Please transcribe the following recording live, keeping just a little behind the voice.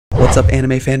What's up,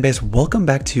 anime fanbase? Welcome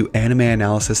back to Anime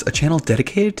Analysis, a channel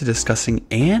dedicated to discussing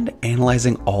and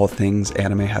analyzing all things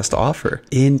anime has to offer.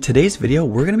 In today's video,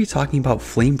 we're going to be talking about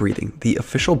flame breathing, the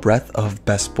official breath of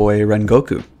Best Boy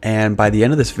Rengoku. And by the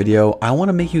end of this video, I want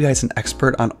to make you guys an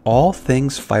expert on all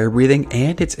things fire breathing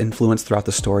and its influence throughout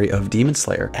the story of Demon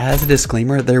Slayer. As a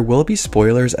disclaimer, there will be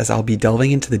spoilers as I'll be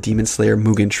delving into the Demon Slayer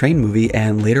Mugen Train movie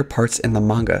and later parts in the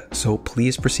manga, so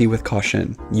please proceed with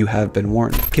caution. You have been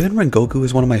warned. Given Rengoku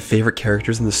is one of my favorite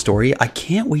characters in the story, I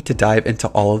can't wait to dive into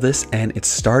all of this, and it's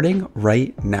starting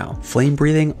right now. Flame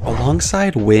breathing,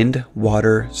 alongside wind,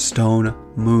 water, stone,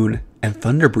 moon, and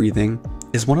thunder breathing,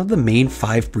 is one of the main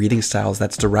 5 breathing styles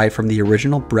that's derived from the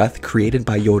original breath created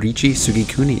by Yoriichi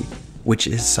Sugikuni, which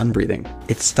is sun breathing.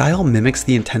 Its style mimics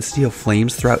the intensity of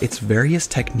flames throughout its various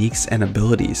techniques and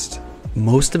abilities.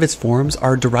 Most of its forms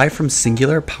are derived from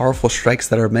singular, powerful strikes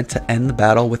that are meant to end the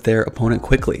battle with their opponent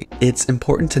quickly. It's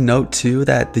important to note too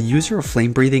that the user of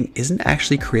flame breathing isn't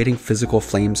actually creating physical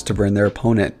flames to burn their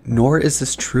opponent, nor is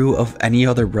this true of any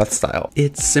other breath style.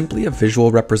 It's simply a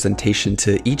visual representation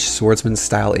to each swordsman's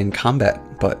style in combat,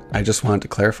 but I just wanted to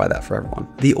clarify that for everyone.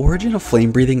 The origin of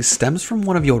flame breathing stems from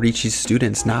one of Yoriichi's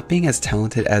students not being as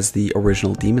talented as the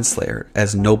original Demon Slayer,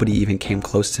 as nobody even came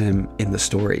close to him in the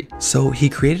story. So he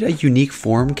created a unique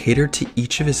form catered to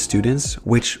each of his students,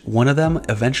 which one of them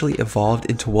eventually evolved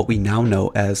into what we now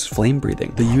know as flame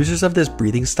breathing. The users of this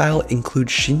breathing style include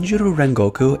Shinjiro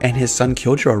Rengoku and his son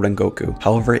Kyojiro Rengoku.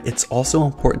 However, it's also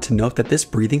important to note that this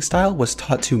breathing style was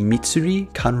taught to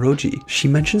Mitsuri Kanroji. She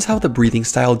mentions how the breathing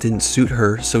style didn't suit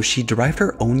her, so she derived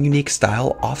her own unique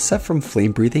style offset from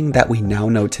flame breathing that we now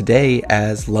know today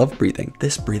as love breathing.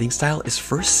 This breathing style is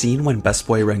first seen when Best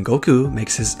Boy Rengoku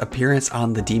makes his appearance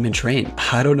on the Demon Train.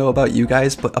 I don't know about you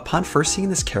guys, but upon first seeing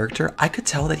this character, I could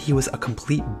tell that he was a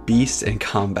complete beast in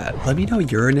combat. Let me know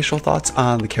your initial thoughts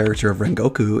on the character of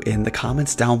Rengoku in the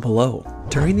comments down below.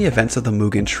 During the events of the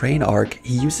Mugen Train arc,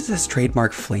 he uses his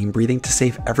trademark flame breathing to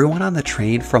save everyone on the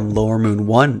train from Lower Moon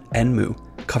 1, Enmu,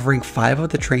 covering 5 of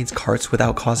the train's carts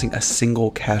without causing a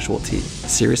single casualty.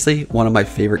 Seriously, one of my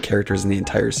favorite characters in the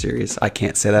entire series. I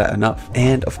can't say that enough.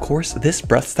 And of course, this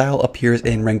breath style appears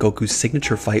in Rengoku's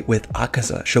signature fight with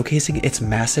Akaza, showcasing its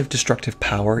massive destructive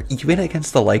power even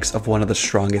against the likes of one of the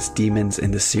strongest demons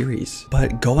in the series.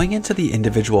 But going into the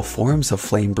individual forms of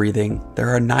flame breathing, there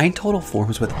are 9 total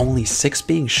forms with only 6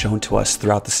 being shown to us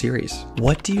throughout the series.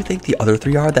 What do you think the other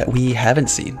 3 are that we haven't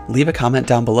seen? Leave a comment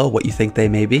down below what you think they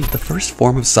may be. The first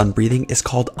form of sun breathing is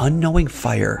called Unknowing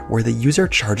Fire, where the user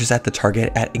charges at the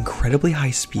target at incredibly high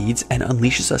speeds and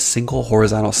unleashes a single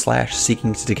horizontal slash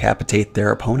seeking to decapitate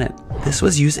their opponent. This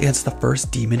was used against the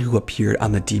first demon who appeared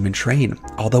on the Demon Train,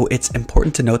 although it's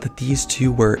important to note that these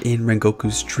 2 were in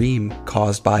Rengoku's dream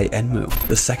caused by Enmu.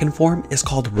 The second form is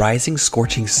called Rising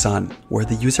Scorching Sun, where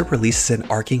the user releases an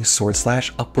arcing sword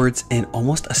slash upwards in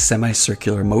almost a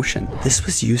semicircular motion. This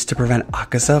was used to prevent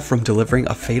Akaza from delivering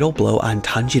a fatal blow on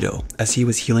Tanjiro as he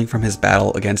was healing from his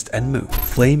battle against Enmu.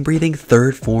 Flame breathing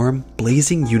third form,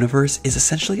 Blazing Universe, is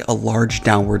essentially a large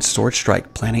downward sword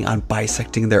strike planning on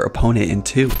bisecting their opponent in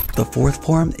 2. The fourth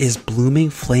form is Blooming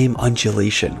Flame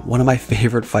Undulation. One of my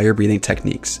favorite fire breathing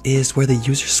techniques is where the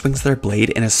user swings their blade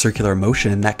in a circular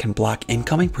motion that can block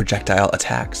incoming projectile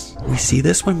attacks. We see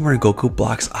this when Rengoku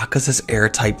blocks Akaza's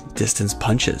air-type distance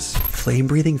punches. Flame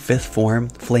breathing fifth form,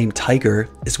 Flame Tiger,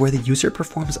 is where the user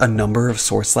performs a number of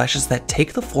sword slashes that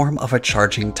take the form of a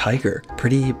charging tiger.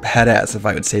 Pretty badass if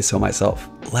I would say so myself.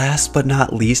 Last but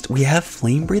not least, we have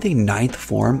flame breathing ninth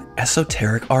form,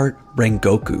 Esoteric Art,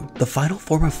 Rengoku. The final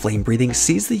form of flame breathing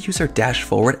sees the user dash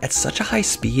forward at such a high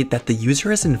speed that the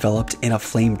user is enveloped in a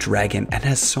flame dragon and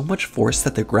has so much force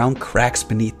that the ground cracks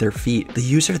beneath their feet. The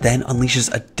user then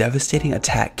unleashes a devastating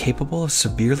attack capable of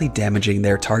severely damaging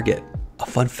their target. A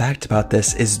fun fact about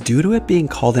this is due to it being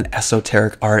called an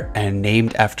esoteric art and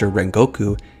named after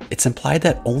Rengoku, it's implied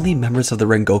that only members of the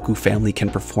Rengoku family can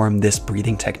perform this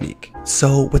breathing technique.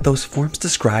 So with those forms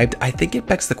described, I think it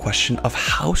begs the question of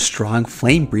how strong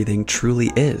flame breathing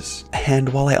truly is. And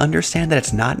while I understand that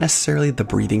it's not necessarily the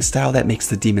breathing style that makes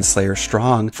the Demon Slayer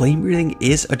strong, flame breathing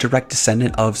is a direct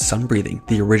descendant of sun breathing,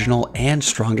 the original and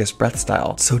strongest breath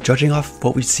style. So judging off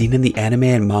what we've seen in the anime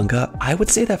and manga, I would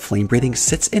say that flame breathing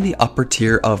sits in the upper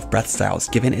tier of breath styles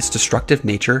given its destructive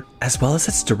nature as well as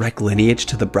its direct lineage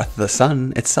to the breath of the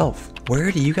sun itself.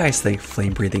 Where do you guys think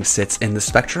flame breathing sits in the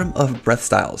spectrum of breath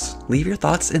styles? Leave your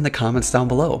thoughts in the comments down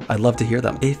below. I'd love to hear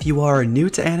them. If you are new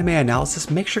to anime analysis,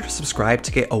 make sure to subscribe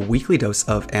to get a weekly dose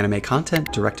of anime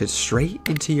content directed straight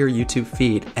into your YouTube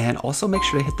feed, and also make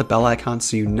sure to hit the bell icon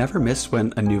so you never miss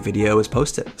when a new video is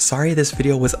posted. Sorry this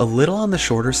video was a little on the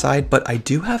shorter side, but I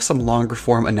do have some longer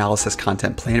form analysis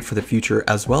content planned for the future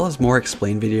as well as more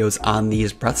explained videos on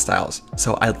these breath styles.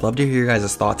 So I'd love to hear your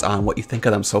guys' thoughts on what you think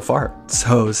of them so far.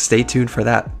 So stay tuned for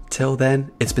that. Till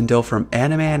then, it's been Dill from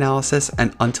Anime Analysis,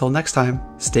 and until next time,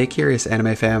 stay curious,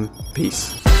 anime fam.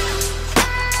 Peace.